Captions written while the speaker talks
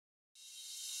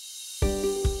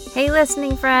Hey,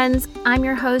 listening friends, I'm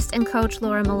your host and coach,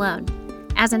 Laura Malone.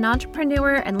 As an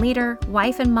entrepreneur and leader,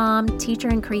 wife and mom, teacher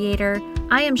and creator,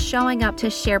 I am showing up to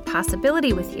share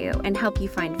possibility with you and help you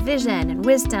find vision and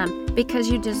wisdom because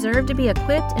you deserve to be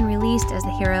equipped and released as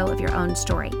the hero of your own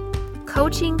story.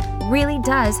 Coaching really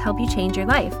does help you change your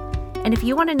life. And if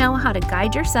you want to know how to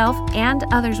guide yourself and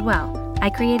others well, I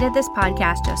created this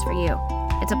podcast just for you.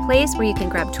 It's a place where you can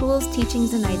grab tools,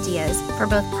 teachings, and ideas for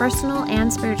both personal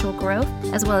and spiritual growth,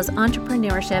 as well as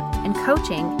entrepreneurship and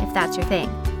coaching if that's your thing.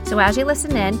 So as you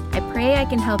listen in, I pray I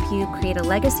can help you create a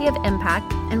legacy of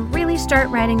impact and really start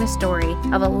writing the story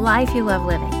of a life you love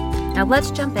living. Now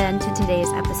let's jump into today's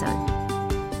episode.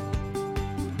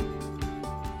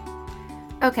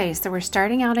 Okay, so we're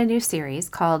starting out a new series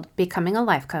called Becoming a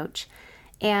Life Coach,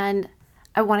 and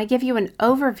I want to give you an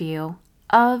overview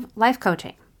of life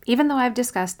coaching. Even though I've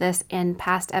discussed this in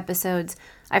past episodes,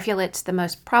 I feel it's the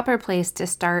most proper place to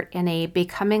start in a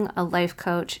Becoming a Life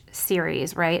Coach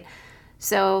series, right?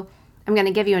 So I'm going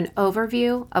to give you an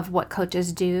overview of what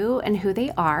coaches do and who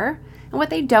they are, and what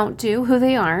they don't do, who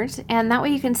they aren't, and that way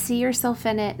you can see yourself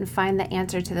in it and find the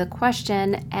answer to the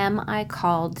question, am I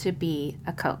called to be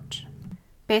a coach?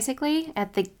 Basically,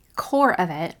 at the core of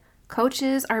it,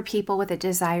 coaches are people with a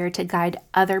desire to guide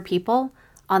other people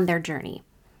on their journey.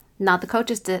 Not the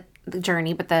coach's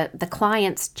journey, but the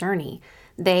client's journey.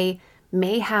 They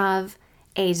may have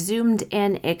a zoomed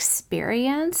in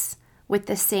experience with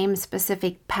the same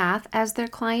specific path as their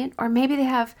client, or maybe they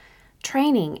have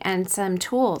training and some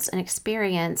tools and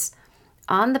experience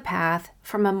on the path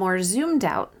from a more zoomed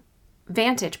out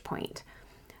vantage point.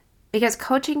 Because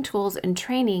coaching tools and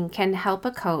training can help a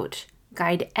coach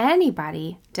guide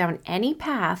anybody down any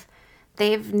path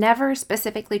they've never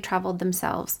specifically traveled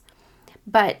themselves.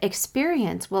 But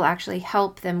experience will actually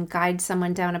help them guide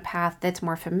someone down a path that's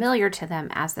more familiar to them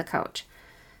as the coach.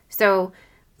 So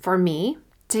for me,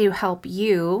 to help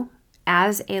you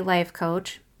as a life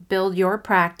coach build your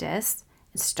practice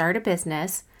and start a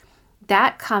business,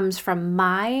 that comes from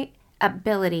my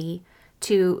ability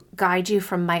to guide you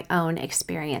from my own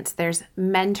experience. There's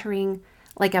mentoring,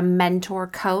 like a mentor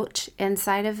coach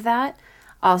inside of that.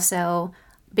 Also,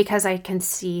 because I can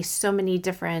see so many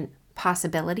different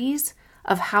possibilities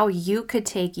of how you could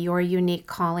take your unique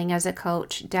calling as a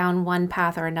coach down one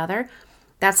path or another.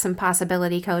 That's some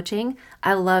possibility coaching.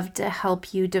 I love to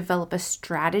help you develop a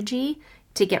strategy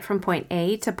to get from point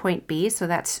A to point B. So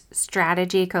that's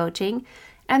strategy coaching.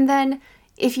 And then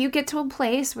if you get to a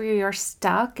place where you're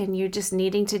stuck and you're just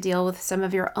needing to deal with some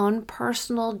of your own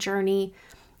personal journey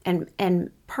and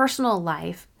personal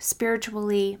life,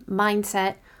 spiritually,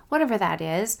 mindset, whatever that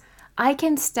is, I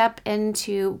can step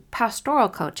into pastoral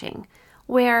coaching,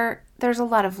 where there's a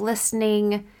lot of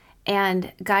listening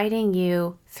and guiding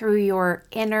you through your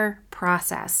inner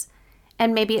process.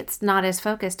 And maybe it's not as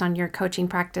focused on your coaching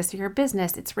practice or your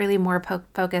business. It's really more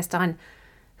focused on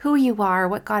who you are,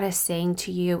 what God is saying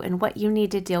to you, and what you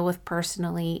need to deal with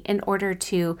personally in order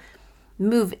to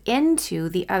move into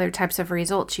the other types of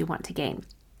results you want to gain.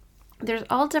 There's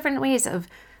all different ways of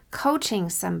coaching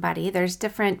somebody. There's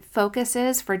different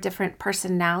focuses for different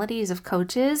personalities of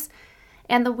coaches.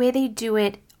 And the way they do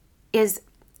it is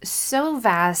so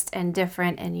vast and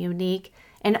different and unique,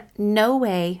 and no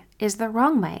way is the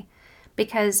wrong way.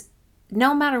 Because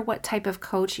no matter what type of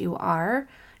coach you are,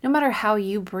 no matter how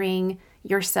you bring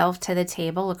yourself to the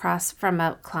table across from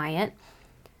a client,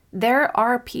 there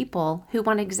are people who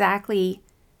want exactly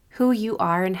who you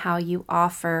are and how you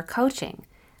offer coaching.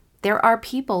 There are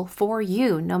people for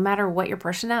you, no matter what your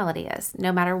personality is,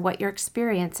 no matter what your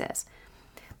experience is.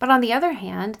 But on the other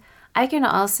hand, I can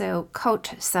also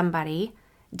coach somebody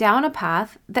down a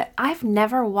path that I've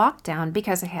never walked down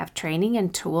because I have training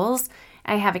and tools,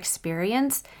 I have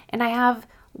experience, and I have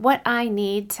what I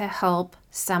need to help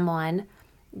someone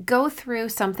go through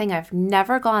something I've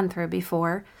never gone through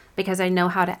before, because I know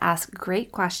how to ask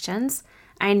great questions.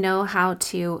 I know how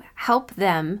to help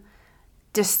them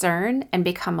discern and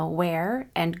become aware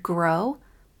and grow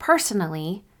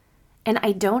personally. And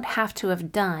I don't have to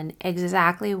have done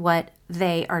exactly what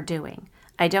they are doing.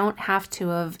 I don't have to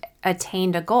have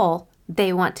attained a goal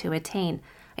they want to attain.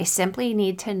 I simply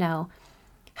need to know,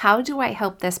 how do I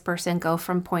help this person go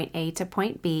from point A to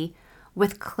point B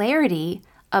with clarity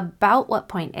about what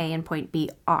point A and point B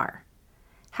are?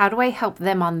 How do I help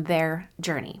them on their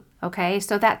journey? Okay,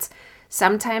 so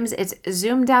sometimes it's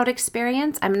zoomed out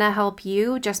experience. I'm going to help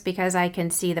you just because I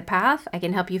can see the path. I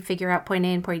can help you figure out point A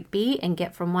and point B and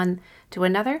get from one to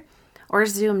another. Or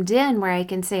zoomed in where I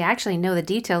can say, I actually know the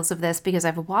details of this because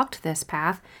I've walked this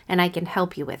path and I can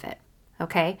help you with it.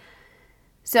 Okay?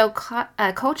 So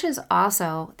coaches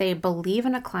also, they believe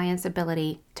in a client's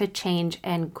ability to change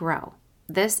and grow.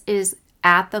 This is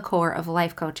at the core of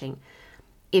life coaching.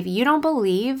 If you don't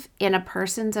believe in a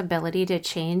person's ability to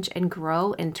change and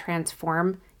grow and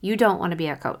transform, you don't want to be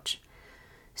a coach.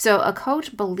 So a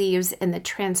coach believes in the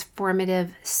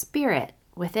transformative spirit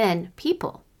within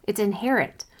people. It's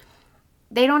inherent.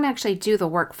 They don't actually do the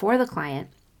work for the client.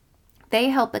 They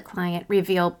help the client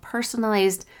reveal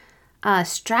personalized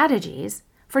strategies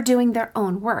for doing their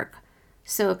own work.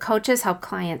 So coaches help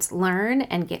clients learn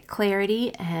and get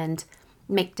clarity and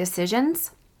make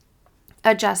decisions,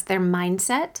 adjust their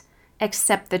mindset,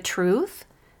 accept the truth,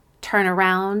 turn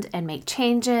around and make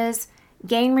changes,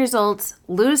 gain results,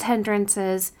 lose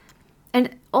hindrances,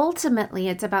 and ultimately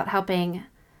it's about helping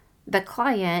the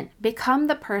client become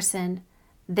the person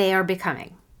they are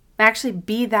becoming. Actually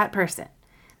be that person.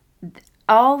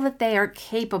 All that they are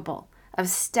capable of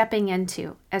stepping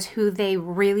into as who they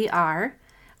really are,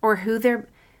 or who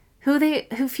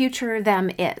future them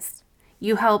is.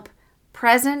 You help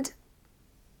the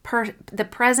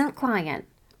present client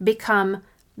become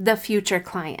the future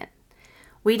client.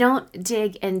 We don't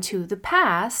dig into the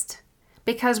past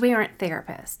because we aren't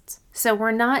therapists. So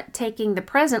we're not taking the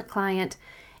present client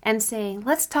and saying,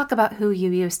 let's talk about who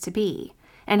you used to be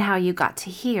and how you got to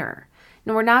here.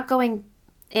 And we're not going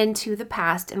into the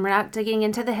past and we're not digging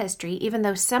into the history, even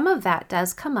though some of that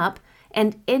does come up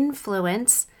and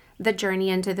influence the journey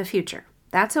into the future.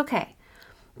 That's okay.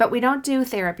 But we don't do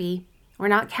therapy. We're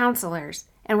not counselors,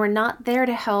 and we're not there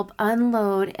to help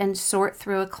unload and sort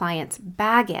through a client's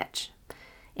baggage.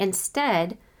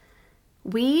 Instead,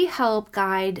 we help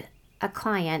guide a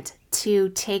client to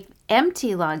take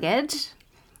empty luggage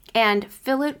and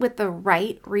fill it with the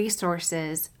right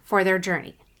resources for their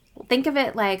journey. Think of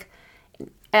it like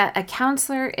a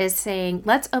counselor is saying,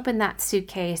 let's open that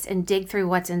suitcase and dig through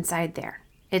what's inside there.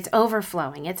 It's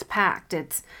overflowing, it's packed,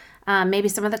 it's maybe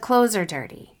some of the clothes are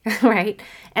dirty, right?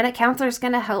 And a counselor is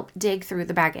going to help dig through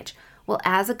the baggage. Well,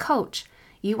 as a coach,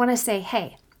 you want to say,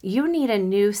 hey, you need a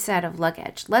new set of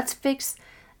luggage. Let's focus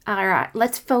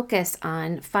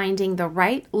on finding the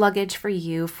right luggage for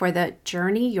you for the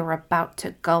journey you're about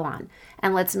to go on.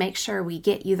 And let's make sure we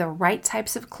get you the right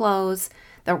types of clothes,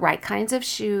 the right kinds of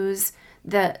shoes,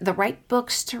 the right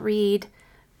books to read.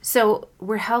 So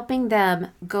we're helping them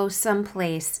go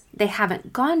someplace they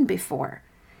haven't gone before.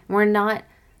 We're not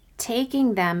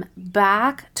taking them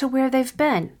back to where they've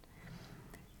been.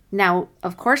 Now,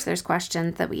 of course, there's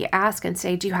questions that we ask and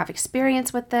say, do you have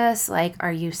experience with this? Like,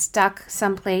 are you stuck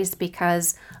someplace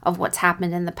because of what's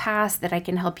happened in the past that I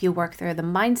can help you work through the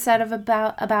mindset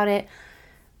about it?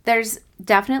 There's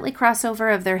definitely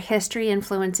crossover of their history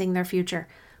influencing their future,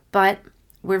 but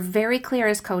we're very clear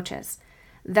as coaches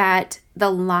that the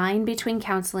line between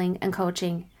counseling and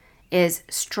coaching is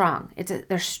strong.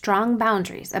 There's strong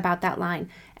boundaries about that line,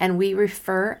 and we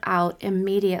refer out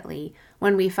immediately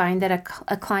when we find that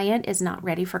a client is not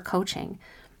ready for coaching.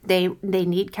 They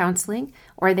need counseling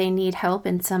or they need help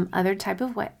in some other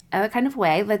kind of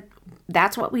way.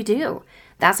 That's what we do.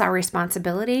 That's our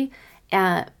responsibility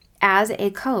as a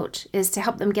coach, is to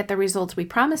help them get the results we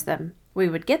promised them we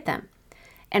would get them.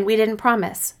 And we didn't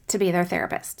promise to be their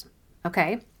therapist.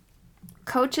 Okay?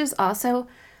 Coaches also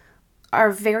are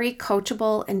very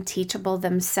coachable and teachable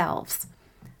themselves.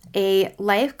 A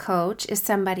life coach is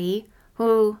somebody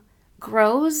who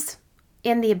grows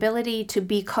in the ability to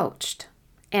be coached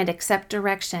and accept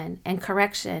direction and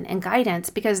correction and guidance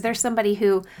because they're somebody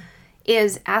who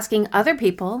is asking other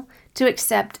people to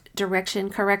accept direction,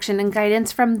 correction, and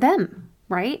guidance from them,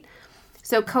 right?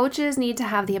 So coaches need to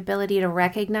have the ability to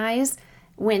recognize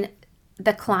when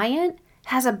the client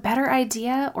has a better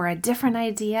idea or a different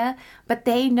idea, but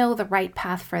they know the right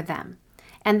path for them.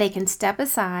 And they can step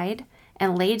aside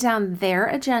and lay down their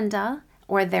agenda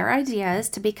or their ideas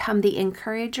to become the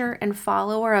encourager and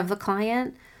follower of the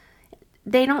client.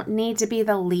 They don't need to be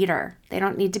the leader. They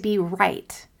don't need to be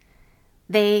right.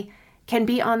 They can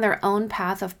be on their own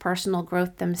path of personal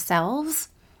growth themselves.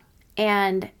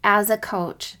 And as a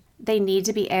coach, they need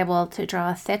to be able to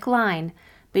draw a thick line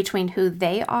between who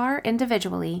they are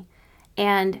individually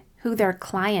and who their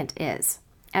client is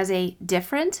as a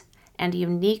different and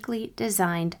uniquely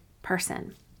designed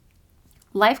person.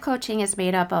 Life coaching is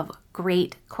made up of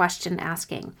great question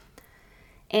asking.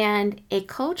 And a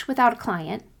coach without a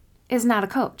client is not a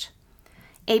coach.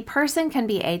 A person can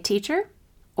be a teacher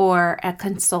or a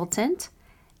consultant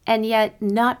and yet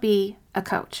not be a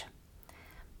coach.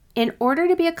 In order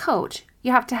to be a coach,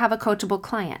 you have to have a coachable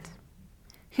client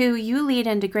who you lead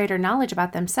into greater knowledge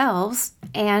about themselves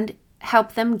and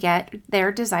help them get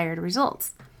their desired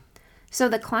results. So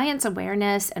the client's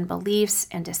awareness and beliefs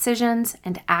and decisions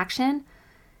and action,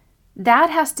 that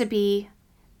has to be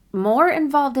more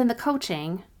involved in the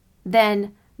coaching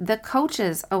than the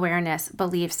coach's awareness,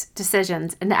 beliefs,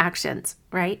 decisions, and actions,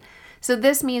 right? So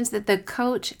this means that the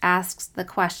coach asks the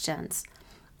questions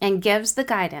and gives the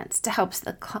guidance to help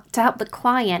the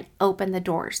client open the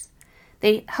doors.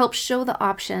 They help show the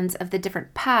options of the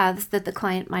different paths that the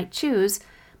client might choose,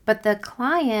 but the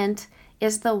client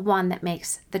is the one that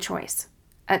makes the choice.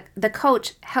 The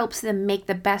coach helps them make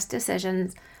the best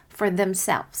decisions for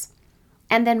themselves,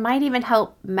 and then might even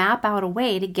help map out a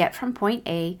way to get from point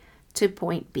A to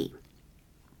point B.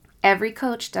 Every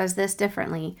coach does this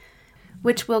differently,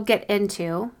 which we'll get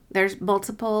into. There's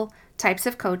multiple types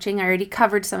of coaching. I already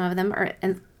covered some of them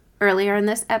earlier in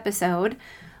this episode,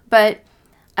 but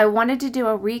I wanted to do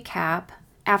a recap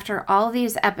after all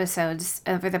these episodes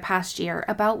over the past year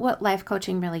about what life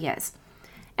coaching really is.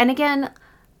 And again,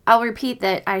 I'll repeat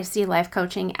that I see life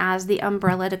coaching as the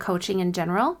umbrella to coaching in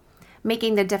general,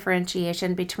 making the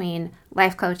differentiation between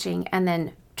life coaching and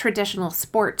then traditional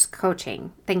sports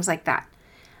coaching, things like that.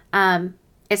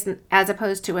 It's as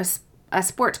opposed to a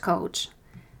sports coach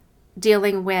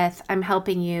dealing with, I'm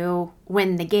helping you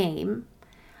win the game.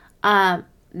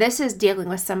 This is dealing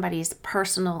with somebody's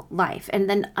personal life. And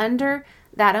then under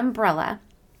that umbrella,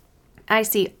 I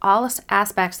see all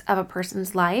aspects of a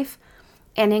person's life.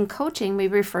 And in coaching, we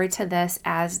refer to this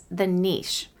as the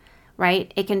niche,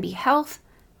 right? It can be health,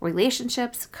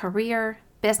 relationships, career,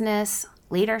 business,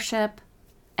 leadership,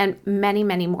 and many,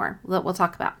 many more that we'll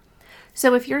talk about.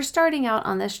 So if you're starting out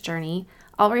on this journey,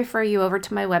 I'll refer you over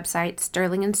to my website,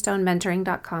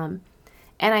 sterlingandstonementoring.com.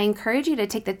 And I encourage you to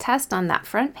take the test on that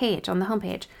front page, on the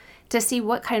homepage, to see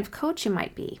what kind of coach you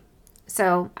might be.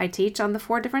 So I teach on the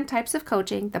 4 different types of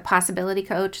coaching: the possibility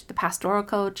coach, the pastoral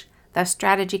coach, the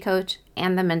strategy coach,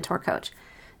 and the mentor coach.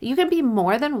 You can be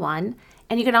more than one,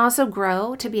 and you can also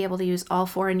grow to be able to use all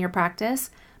 4 in your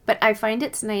practice. But I find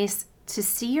it's nice to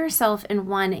see yourself in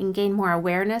one and gain more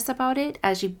awareness about it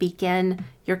as you begin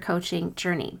your coaching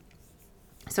journey.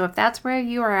 So if that's where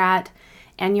you are at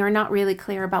and you're not really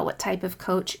clear about what type of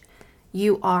coach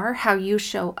you are, how you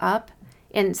show up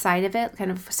inside of it, kind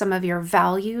of some of your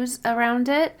values around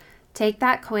it, take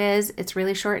that quiz. It's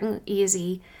really short and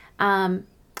easy. And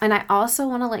I also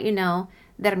want to let you know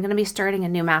that I'm going to be starting a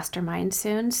new mastermind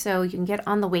soon, so you can get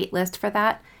on the wait list for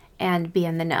that and be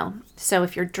in the know. So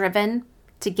if you're driven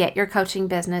to get your coaching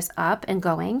business up and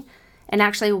going and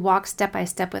actually walk step by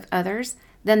step with others,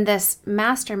 then this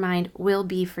mastermind will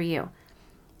be for you.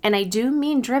 And I do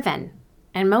mean driven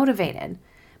and motivated,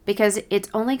 because it's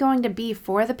only going to be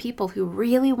for the people who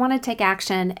really want to take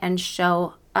action and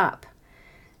show up.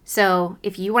 So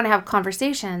if you want to have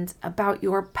conversations about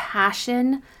your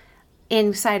passion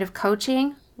inside of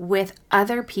coaching with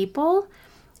other people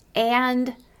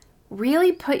and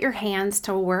really put your hands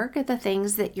to work at the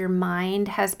things that your mind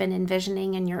has been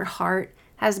envisioning and your heart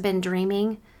has been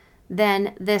dreaming,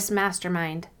 then this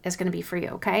mastermind is going to be for you,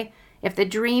 okay? If the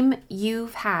dream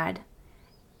you've had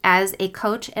as a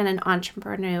coach and an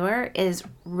entrepreneur is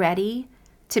ready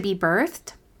to be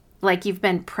birthed, like you've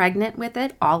been pregnant with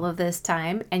it all of this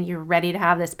time and you're ready to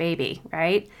have this baby,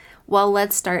 right? Well,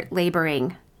 let's start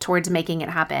laboring towards making it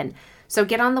happen. So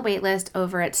get on the wait list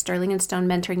over at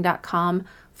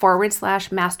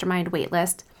sterlingandstonementoring.com/mastermind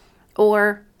waitlist,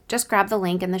 or just grab the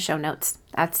link in the show notes.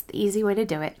 That's the easy way to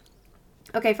do it.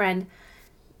 Okay, friend,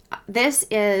 this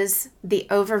is the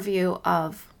overview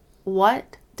of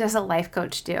what does a life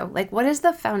coach do? Like, what is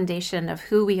the foundation of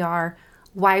who we are,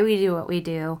 why we do what we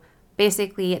do?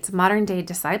 Basically, it's modern day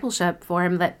discipleship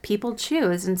form that people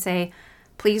choose and say,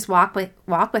 please walk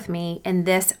with me in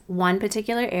this one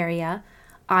particular area.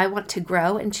 I want to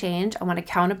grow and change. I want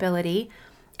accountability.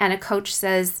 And a coach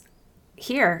says,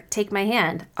 here, take my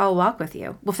hand. I'll walk with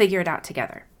you. We'll figure it out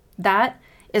together. That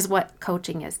is what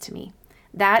coaching is to me.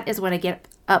 That is what I get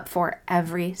up for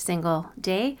every single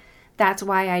day. That's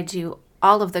why I do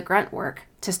all of the grunt work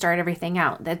to start everything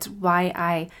out. That's why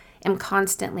I am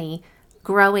constantly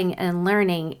growing and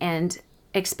learning and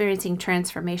experiencing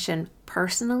transformation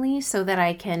personally, so that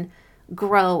I can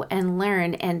grow and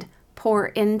learn and pour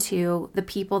into the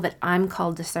people that I'm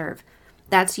called to serve.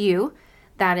 That's you.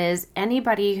 That is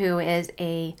anybody who is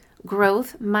a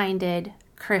growth-minded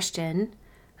Christian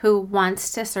who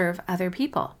wants to serve other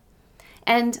people.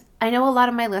 And I know a lot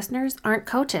of my listeners aren't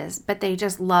coaches, but they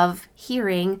just love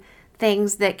hearing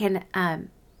things that can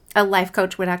a life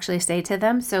coach would actually say to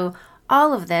them. So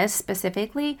all of this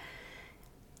specifically,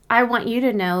 I want you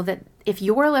to know that if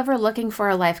you're ever looking for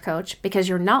a life coach, because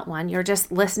you're not one, you're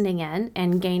just listening in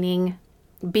and gaining,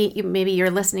 maybe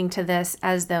you're listening to this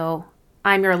as though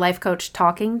I'm your life coach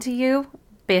talking to you.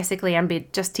 Basically, I'm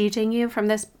just teaching you from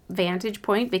this vantage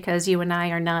point because you and I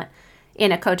are not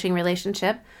in a coaching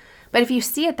relationship. But if you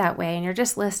see it that way and you're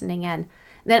just listening in,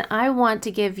 then I want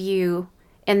to give you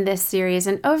in this series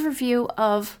an overview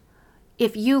of,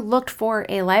 if you looked for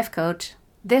a life coach,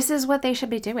 this is what they should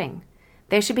be doing.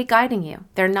 They should be guiding you.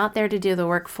 They're not there to do the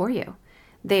work for you.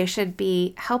 They should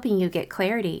be helping you get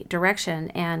clarity, direction,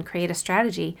 and create a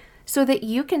strategy so that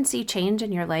you can see change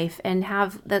in your life and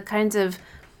have the kinds of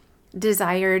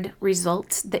desired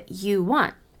results that you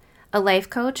want. A life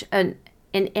coach in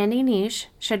any niche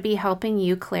should be helping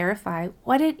you clarify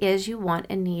what it is you want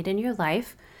and need in your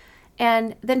life,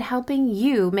 and then helping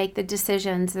you make the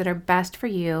decisions that are best for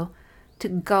you to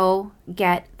go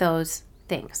get those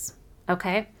things.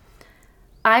 Okay?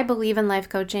 I believe in life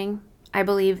coaching. I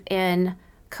believe in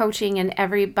coaching in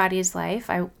everybody's life.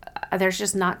 There's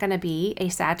just not going to be a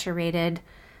saturated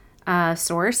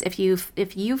source. If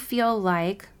you feel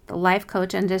like the life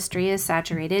coach industry is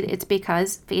saturated, it's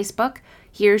because Facebook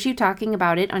hears you talking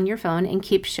about it on your phone and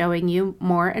keeps showing you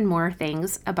more and more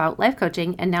things about life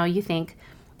coaching, and now you think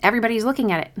everybody's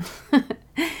looking at it.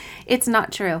 It's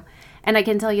not true. And I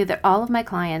can tell you that all of my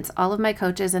clients, all of my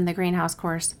coaches in the Greenhouse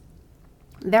course,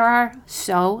 there are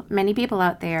so many people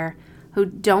out there who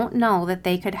don't know that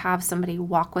they could have somebody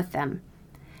walk with them.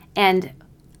 And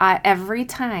every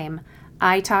time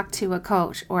I talk to a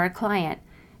coach or a client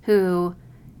who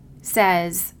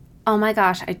says, oh my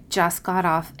gosh, I just got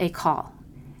off a call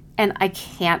and I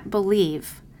can't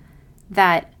believe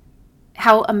that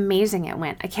how amazing it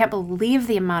went. I can't believe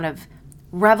the amount of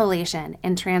revelation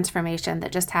and transformation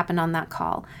that just happened on that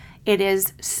call. It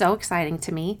is so exciting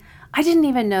to me. I didn't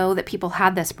even know that people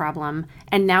had this problem,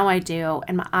 and now I do,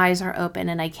 and my eyes are open,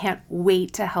 and I can't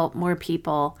wait to help more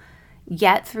people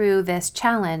get through this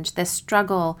challenge, this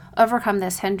struggle, overcome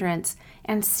this hindrance,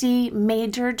 and see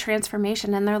major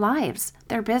transformation in their lives,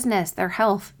 their business, their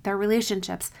health, their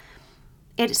relationships.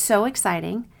 It's so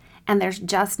exciting, and there's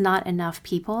just not enough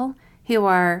people who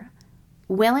are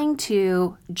willing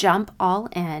to jump all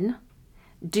in,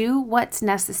 do what's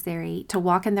necessary to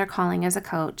walk in their calling as a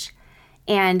coach,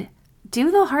 and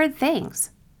do the hard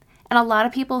things. And a lot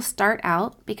of people start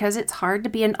out because it's hard to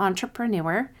be an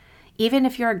entrepreneur. Even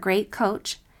if you're a great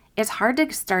coach, it's hard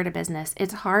to start a business.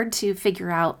 It's hard to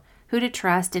figure out who to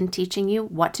trust in teaching you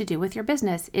what to do with your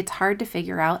business. It's hard to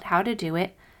figure out how to do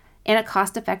it in a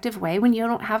cost-effective way when you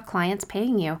don't have clients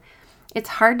paying you. It's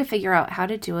hard to figure out how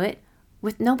to do it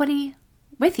with nobody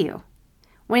with you.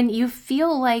 When you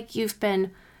feel like you've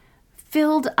been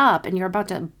filled up and you're about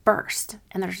to burst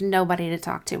and there's nobody to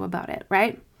talk to about it,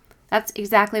 right? That's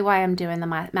exactly why I'm doing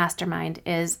the mastermind.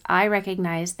 Is I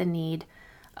recognize the need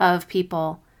of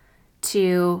people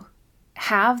to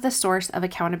have the source of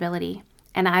accountability.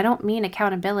 And I don't mean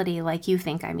accountability like you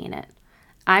think I mean it.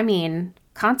 I mean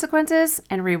consequences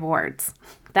and rewards.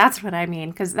 That's what I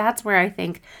mean, because that's where I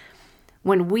think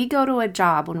when we go to a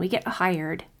job, when we get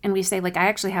hired and we say, like, I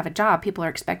actually have a job, people are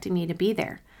expecting me to be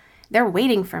there. They're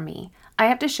waiting for me. I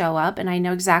have to show up and I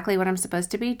know exactly what I'm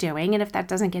supposed to be doing. And if that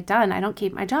doesn't get done, I don't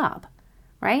keep my job,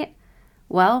 right?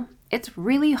 Well, it's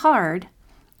really hard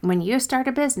when you start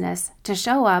a business to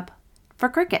show up for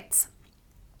crickets.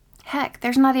 Heck,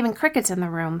 there's not even crickets in the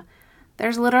room.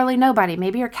 There's literally nobody.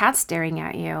 Maybe your cat's staring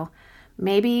at you.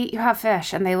 Maybe you have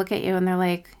fish and they look at you and they're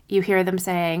like, you hear them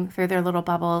saying through their little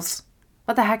bubbles,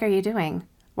 what the heck are you doing?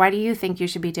 Why do you think you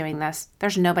should be doing this?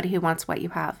 There's nobody who wants what you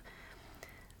have.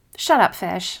 Shut up,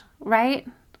 fish, right?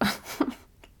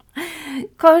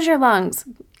 Close your lungs.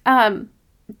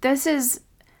 This is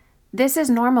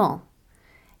normal.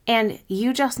 And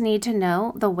you just need to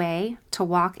know the way to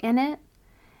walk in it.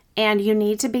 And you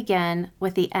need to begin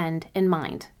with the end in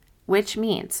mind, which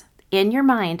means in your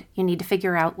mind, you need to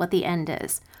figure out what the end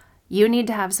is. You need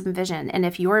to have some vision. And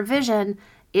if your vision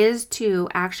is to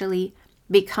actually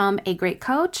become a great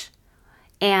coach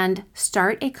and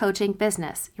start a coaching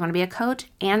business, you want to be a coach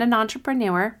and an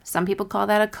entrepreneur, some people call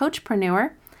that a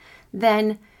coachpreneur,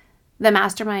 then the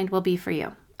mastermind will be for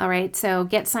you. All right, so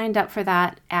get signed up for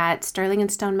that at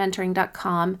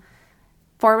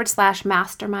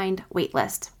sterlingandstonementoring.com/mastermind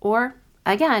waitlist. Or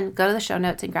again, go to the show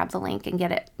notes and grab the link and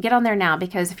get on there now,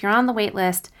 because if you're on the wait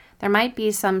list, there might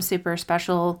be some super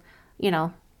special,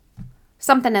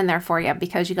 something in there for you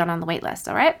because you got on the wait list.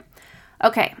 All right.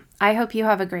 Okay. I hope you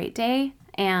have a great day,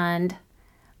 and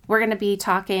we're going to be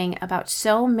talking about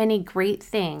so many great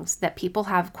things that people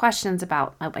have questions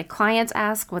about. My clients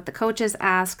ask, what the coaches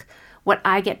ask, what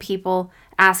I get people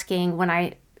asking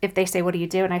if they say, what do you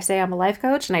do? And I say, I'm a life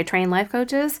coach and I train life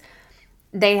coaches.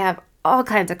 They have all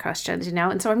kinds of questions,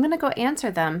 and so I'm going to go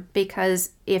answer them,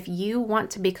 because if you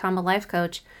want to become a life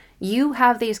coach, you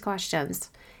have these questions.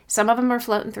 Some of them are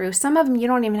floating through. Some of them you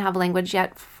don't even have language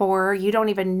yet for. You don't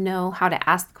even know how to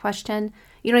ask the question.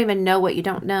 You don't even know what you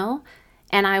don't know.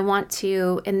 And I want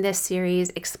to, in this series,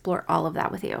 explore all of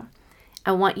that with you.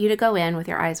 I want you to go in with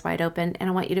your eyes wide open, and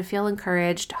I want you to feel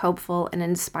encouraged, hopeful, and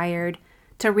inspired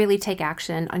to really take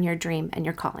action on your dream and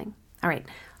your calling. All right.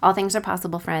 All things are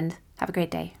possible, friend. Have a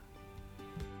great day.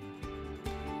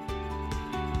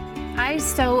 I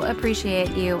so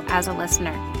appreciate you as a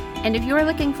listener. And if you are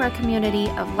looking for a community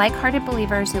of like-hearted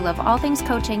believers who love all things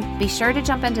coaching, be sure to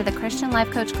jump into the Christian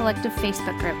Life Coach Collective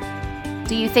Facebook group.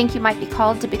 Do you think you might be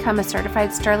called to become a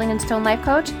certified Sterling and Stone life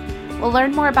coach? We'll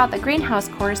learn more about the Greenhouse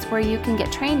course, where you can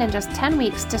get trained in just 10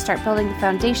 weeks to start building the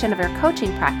foundation of your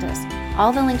coaching practice.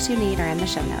 All the links you need are in the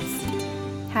show notes.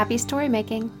 Happy story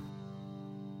making.